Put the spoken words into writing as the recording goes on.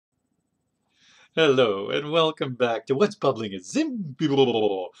Hello and welcome back to What's Bubbling at ZIM.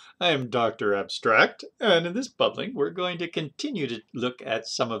 I am Dr. Abstract, and in this bubbling we're going to continue to look at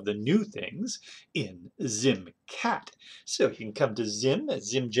some of the new things in ZimCat. So you can come to Zim at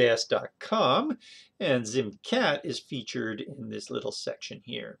zimjs.com, and ZimCat is featured in this little section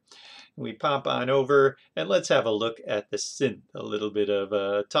here. We pop on over and let's have a look at the synth, a little bit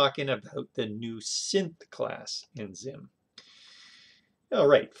of talking about the new synth class in Zim. All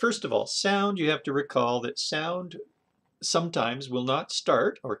right, first of all, sound, you have to recall that sound sometimes will not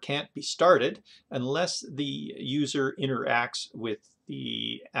start or can't be started unless the user interacts with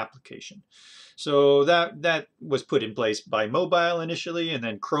the application. So that was put in place by mobile initially, and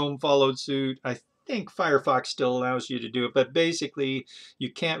then Chrome followed suit. I think Firefox still allows you to do it, but basically you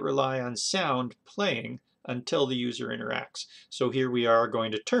can't rely on sound playing until the user interacts. So here we are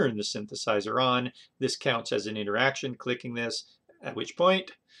going to turn the synthesizer on. This counts as an interaction, clicking this, at which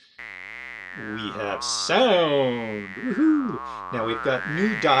point we have sound. Woohoo! Now we've got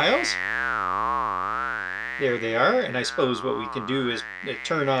new dials. There they are, and I suppose what we can do is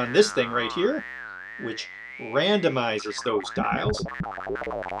turn on this thing right here, which randomizes those dials.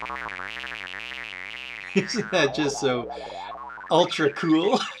 Isn't that just so ultra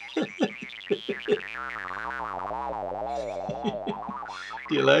cool? Do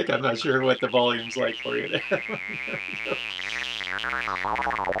you like? I'm not sure what the volume's like for you there.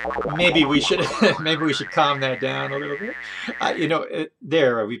 Maybe we should calm that down a little bit.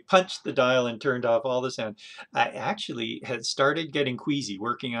 There we punched the dial and turned off all the sound. I actually had started getting queasy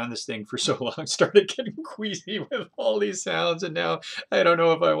working on this thing for so long. Started getting queasy with all these sounds, and now I don't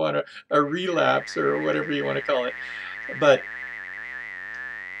know if I want a relapse or whatever you want to call it. But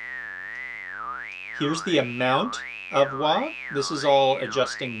here's the amount of wah. This is all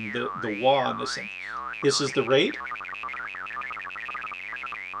adjusting the wah on this thing. This is the rate.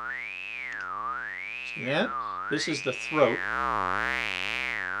 Yeah, this is the throat,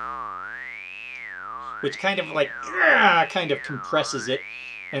 which kind of like kind of compresses it,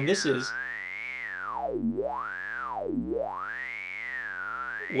 and this is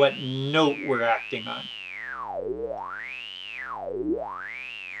what note we're acting on.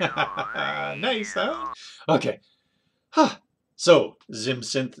 Nice, huh? Okay. So Zim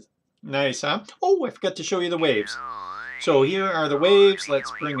Synth, nice, huh? Oh, I forgot to show you the waves. So here are the waves.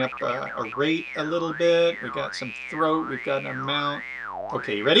 Let's bring up a rate a little bit. We got some throat. We've got an amount.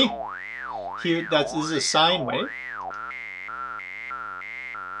 Okay, you ready? Here, this is a sine wave.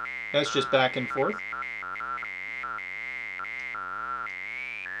 That's just back and forth.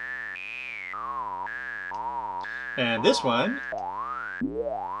 And this one.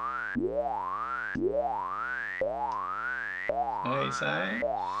 Nice, huh?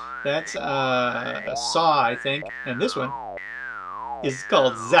 That's a saw, I think. And this one is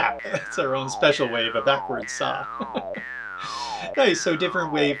called zap. It's our own special wave, a backwards saw. Nice, so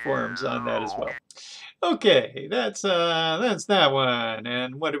different waveforms on that as well. Okay, that's that one.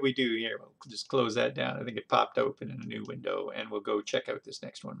 And what did we do here? We'll just close that down. I think it popped open in a new window, and we'll go check out this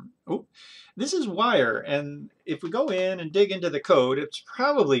next one. Oh, this is wire, and if we go in and dig into the code, it's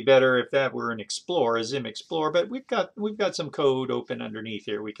probably better if that were an Explorer, a Zim Explorer, but we've got some code open underneath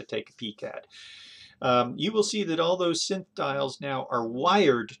here we could take a peek at. You will see that all those synth dials now are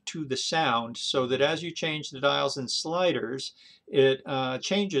wired to the sound, so that as you change the dials and sliders, it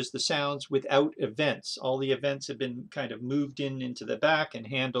changes the sounds without events. All the events have been kind of moved into the back and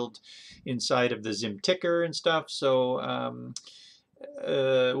handled inside of the Zim ticker and stuff. So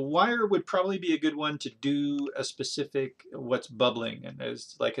wire would probably be a good one to do a specific what's bubbling, and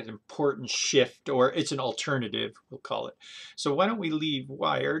there's like an important shift, or it's an alternative, we'll call it. So why don't we leave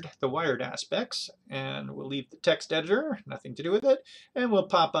the wired aspects, and we'll leave the text editor, nothing to do with it, and we'll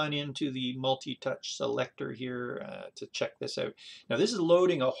pop on into the multi-touch selector here to check this out. Now this is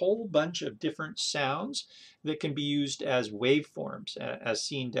loading a whole bunch of different sounds that can be used as waveforms, as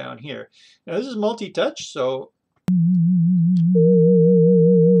seen down here. Now this is multi-touch, so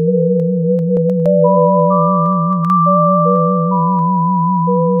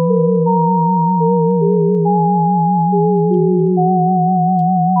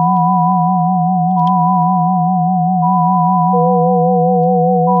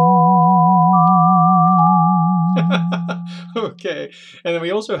okay, and then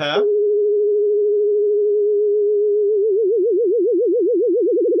we also have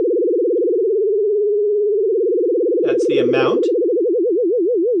that's the amount,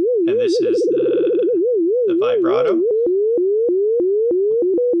 and this is the vibrato.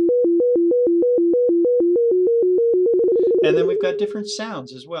 And then we've got different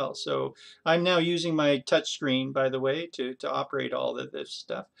sounds as well. So I'm now using my touch screen, by the way, to operate all of this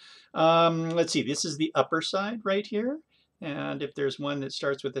stuff. Let's see, this is the upper side right here. And if there's one that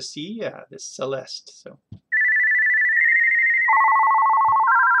starts with a C, yeah, this Celeste. So, okay,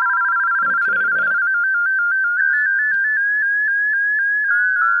 well.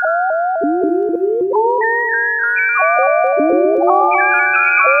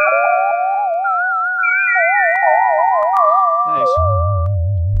 Nice.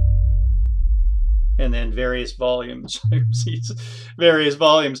 And then various volumes, various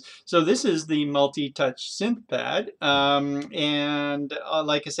volumes. So this is the Multitouch SynthPad. And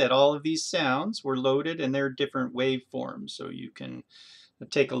like I said, all of these sounds were loaded and they're different waveforms. So you can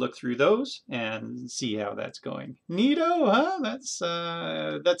take a look through those and see how that's going. Neato, huh?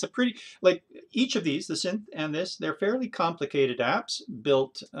 That's a pretty, like each of these, the Synth and this, they're fairly complicated apps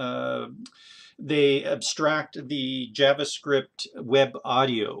built. They abstract the JavaScript web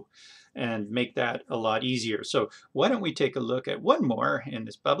audio and make that a lot easier. So why don't we take a look at one more in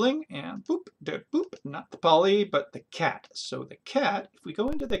this bubbling, and boop, boop, not the poly, but the cat. So the cat, if we go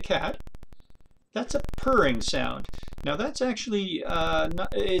into the cat, that's a purring sound. Now that's actually,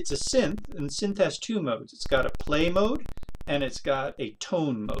 it's a synth, and synth has two modes. It's got a play mode and it's got a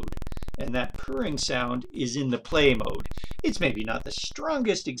tone mode. And that purring sound is in the play mode. It's maybe not the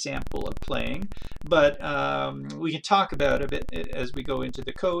strongest example of playing, but we can talk about it a bit as we go into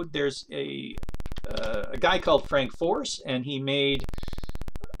the code. There's a guy called Frank Force, and he made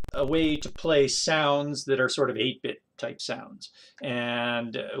a way to play sounds that are sort of 8-bit type sounds.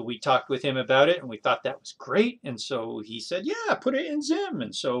 And we talked with him about it, and we thought that was great. And so he said, yeah, put it in ZIM.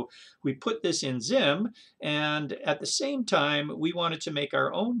 And so we put this in ZIM. And at the same time, we wanted to make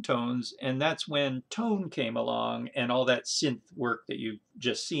our own tones. And that's when tone came along, and all that synth work that you've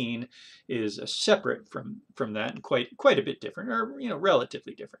just seen is separate from that, and quite a bit different, or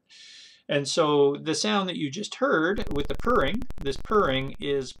relatively different. And so the sound that you just heard with the purring, this purring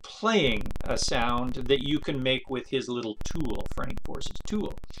is playing a sound that you can make with his little tool, Frank Force's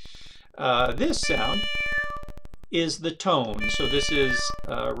tool. This sound is the tone. So this is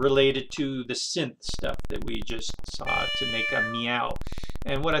related to the synth stuff that we just saw to make a meow.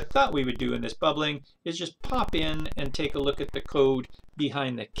 And what I thought we would do in this bubbling is just pop in and take a look at the code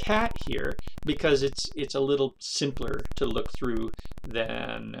behind the cat here, because it's a little simpler to look through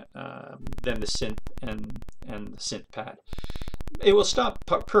than the synth and the SynthPad. It will stop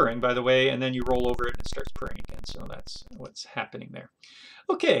purring, by the way, and then you roll over it and it starts purring again. So that's what's happening there.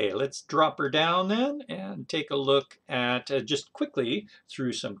 Okay, let's drop her down then and take a look at just quickly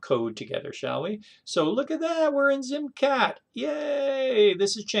through some code together, shall we? So look at that, we're in ZimCat. Yay!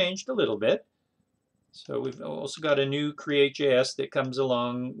 This has changed a little bit. So we've also got a new Create.js that comes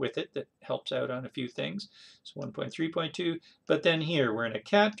along with it that helps out on a few things. So 1.3.2, but then here we're in a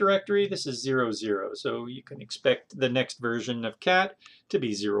cat directory. This is 0.0, so you can expect the next version of cat to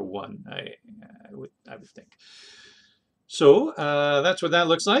be 0.1, I would think. So that's what that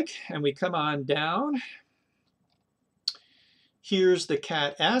looks like. And we come on down. Here's the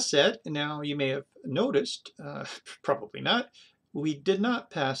cat asset. Now you may have noticed, probably not, we did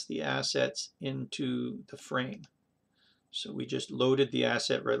not pass the assets into the frame. So we just loaded the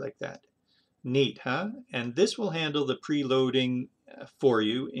asset right like that. Neat, huh? And this will handle the preloading for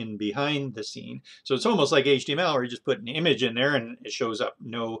you in behind the scene. So it's almost like HTML, where you just put an image in there and it shows up.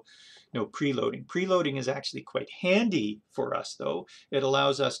 No preloading. Preloading is actually quite handy for us, though. It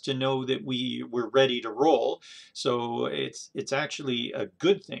allows us to know that we're ready to roll. So it's actually a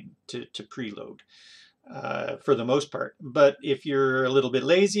good thing to preload. For the most part. But if you're a little bit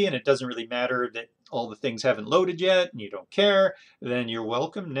lazy and it doesn't really matter that all the things haven't loaded yet and you don't care, then you're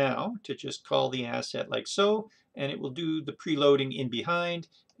welcome now to just call the asset like so, and it will do the preloading in behind,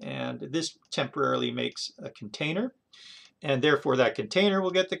 and this temporarily makes a container. And therefore that container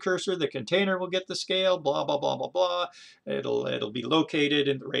will get the cursor, the container will get the scale, blah, blah, blah, blah, blah. It'll be located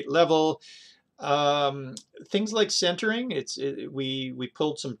in the right level. Things like centering, we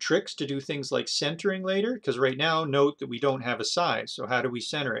pulled some tricks to do things like centering later, because right now, note that we don't have a size. So how do we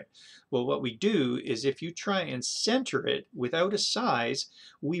center it? Well, what we do is if you try and center it without a size,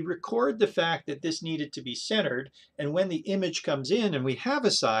 we record the fact that this needed to be centered, and when the image comes in and we have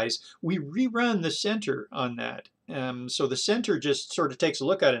a size, we rerun the center on that. So the center just sort of takes a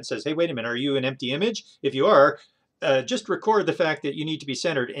look at it and says, hey, wait a minute, are you an empty image? If you are, just record the fact that you need to be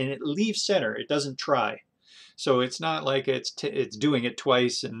centered, and it leaves center. It doesn't try. So it's not like it's doing it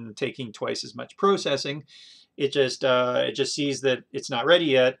twice and taking twice as much processing. it just sees that it's not ready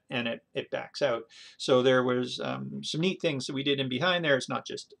yet, and it backs out. So there was some neat things that we did in behind there. It's not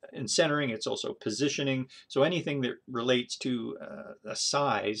just in centering, it's also positioning. So anything that relates to a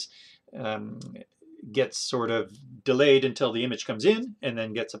size gets sort of delayed until the image comes in and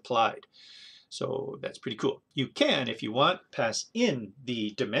then gets applied. So that's pretty cool. You can, if you want, pass in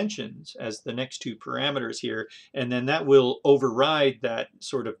the dimensions as the next two parameters here, and then that will override that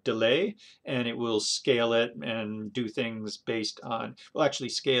sort of delay, and it will scale it and do things based on, well, actually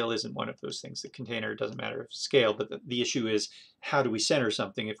scale isn't one of those things. The container doesn't matter if scale, but the issue is how do we center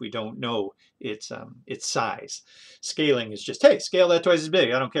something if we don't know its size. Scaling is just, hey, scale that twice as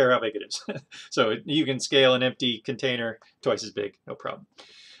big. I don't care how big it is. So you can scale an empty container twice as big, no problem.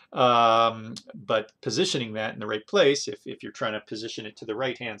 But positioning that in the right place, if you're trying to position it to the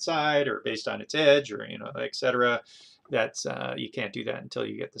right hand side or based on its edge or etc., that's you can't do that until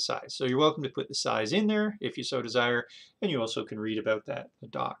you get the size. So you're welcome to put the size in there if you so desire, and you also can read about that in the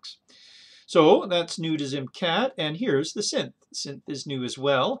docs. So that's new to ZimCat, and here's the synth. Synth is new as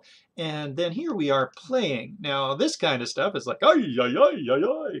well. And then here we are playing. Now this kind of stuff is like, ay, ay, ay, ay,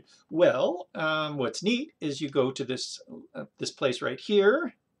 ay. Well, what's neat is you go to this place right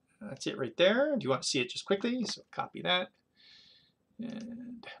here. That's it right there. Do you want to see it just quickly? So copy that.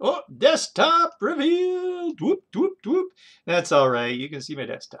 And, oh, desktop revealed. Whoop, whoop, whoop. That's all right. You can see my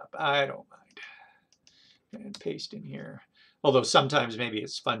desktop. I don't mind. And paste in here. Although sometimes maybe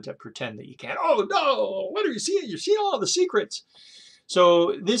it's fun to pretend that you can't. Oh, no. What are you seeing? You're seeing all the secrets.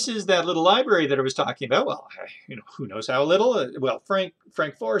 So this is that little library that I was talking about. Well, who knows how little? Well, Frank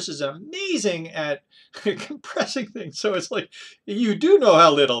Forrest is amazing at compressing things. So it's like, you do know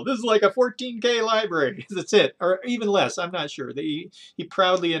how little. This is like a 14K library. That's it, or even less. I'm not sure. He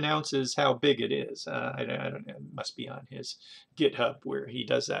proudly announces how big it is. I don't know. It must be on his GitHub where he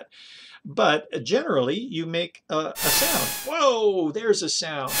does that. But generally, you make a sound. Whoa, there's a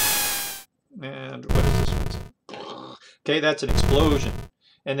sound. And what is this one? Okay, that's an explosion.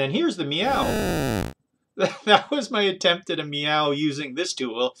 And then here's the meow. That was my attempt at a meow using this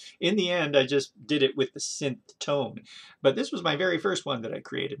tool. In the end, I just did it with the synth tone. But this was my very first one that I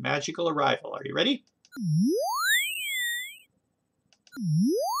created, Magical Arrival. Are you ready?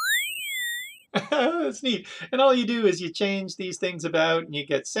 That's neat. And all you do is you change these things about and you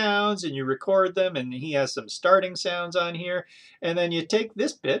get sounds and you record them, and he has some starting sounds on here. And then you take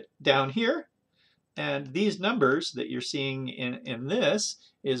this bit down here, and these numbers that you're seeing in this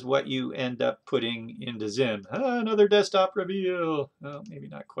is what you end up putting into Zim. Another desktop reveal. Well, maybe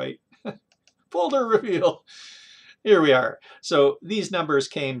not quite. Folder reveal. Here we are. So these numbers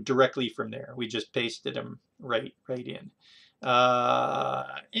came directly from there. We just pasted them right in.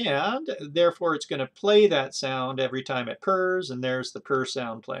 And therefore it's going to play that sound every time it purrs, and there's the purr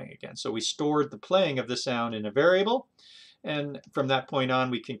sound playing again. So we stored the playing of the sound in a variable, and from that point on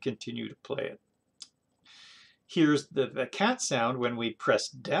we can continue to play it. Here's the cat sound. When we press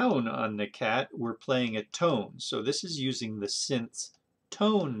down on the cat, we're playing a tone. So this is using the synth's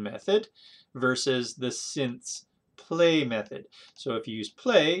tone method versus the synth's play method. So if you use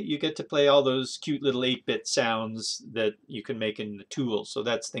play, you get to play all those cute little 8-bit sounds that you can make in the tool. So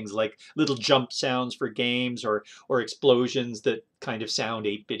that's things like little jump sounds for games, or explosions that kind of sound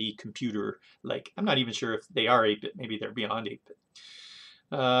 8-bitty computer like. I'm not even sure if they are 8-bit. Maybe they're beyond 8-bit.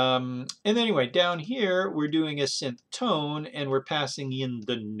 And anyway, down here we're doing a synth tone, and we're passing in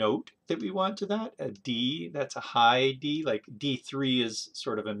the note that we want to that. A D, that's a high D, like D3 is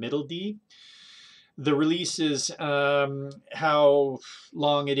sort of a middle D. The release is how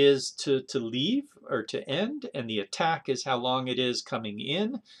long it is to leave or to end, and the attack is how long it is coming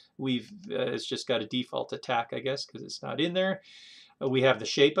in. It's just got a default attack, I guess, because it's not in there. We have the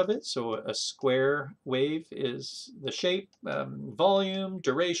shape of it, so a square wave is the shape, volume,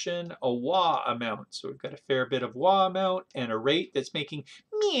 duration, a wah amount. So we've got a fair bit of wah amount and a rate that's making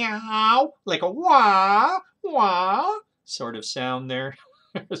meow, like a wah, wah sort of sound there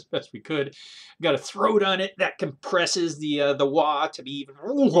as best we could. Got a throat on it that compresses the wah to be even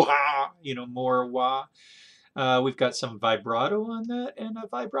wah, more wah. We've got some vibrato on that and a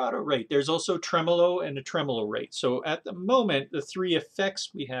vibrato rate. There's also tremolo and a tremolo rate. So at the moment, the three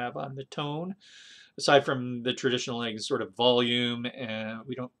effects we have on the tone, aside from the traditional like sort of volume, and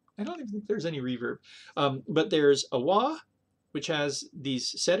I don't even think there's any reverb, but there's a wah, which has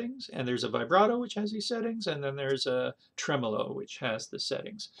these settings, and there's a vibrato, which has these settings, and then there's a tremolo, which has the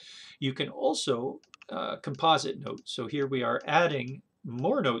settings. You can also composite note. So here we are adding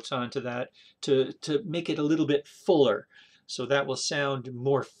more notes onto that to make it a little bit fuller. So that will sound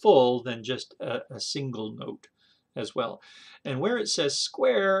more full than just a single note. as well. And where it says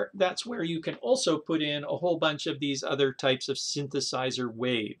square, that's where you can also put in a whole bunch of these other types of synthesizer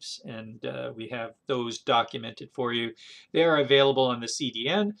waves. And we have those documented for you. They are available on the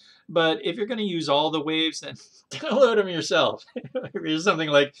CDN, but if you're going to use all the waves, then download them yourself. If there's something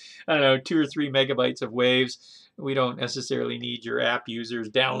like, I don't know, 2 or 3 megabytes of waves, we don't necessarily need your app users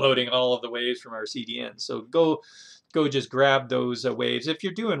downloading all of the waves from our CDN. So go just grab those waves. If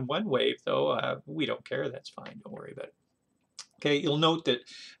you're doing one wave, though, we don't care. That's fine. Don't worry about it. Okay, you'll note that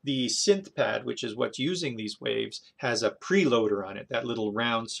the SynthPad, which is what's using these waves, has a preloader on it, that little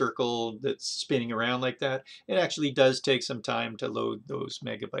round circle that's spinning around like that. It actually does take some time to load those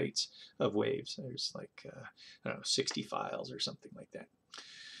megabytes of waves. There's like, I don't know, 60 files or something like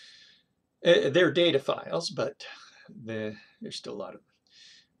that. They're data files, but there's still a lot of them.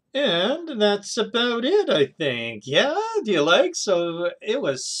 And that's about it, I think. Yeah, do you like? So it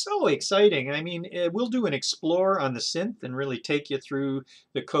was so exciting. I mean, we'll do an explore on the synth and really take you through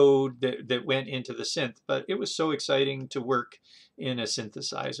the code that went into the synth. But it was so exciting to work in a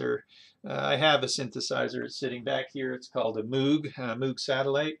synthesizer. I have a synthesizer sitting back here. It's called a Moog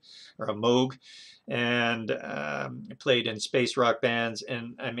Satellite, or a Moog. And played in space rock bands,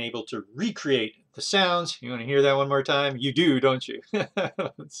 and I'm able to recreate the sounds. You want to hear that one more time? You do, don't you?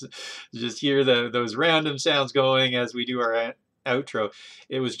 Just hear those random sounds going as we do our outro.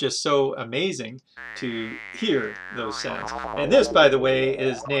 It was just so amazing to hear those sounds. And this, by the way,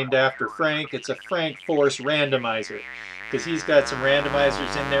 is named after Frank. It's a Frank Force randomizer, because he's got some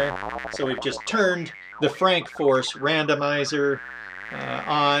randomizers in there. So we've just turned the Frank Force randomizer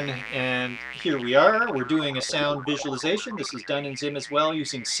on, and here we are. We're doing a sound visualization. This is done in ZIM as well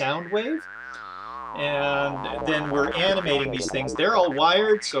using Soundwave. And then we're animating these things. They're all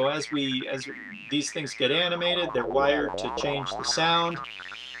wired, so as these things get animated, they're wired to change the sound.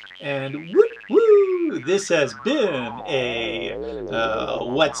 And woo, this has been a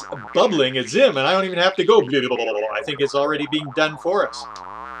What's Bubbling at ZIM, and I don't even have to go blah, blah, blah, blah. I think it's already being done for us.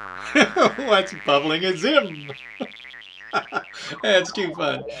 What's Bubbling at ZIM? That's too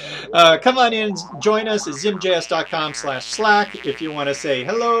fun. Come on in, join us at zimjs.com/Slack if you want to say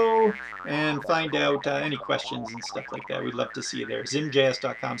hello and find out any questions and stuff like that. We'd love to see you there.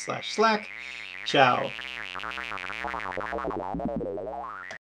 zimjs.com/Slack. Ciao.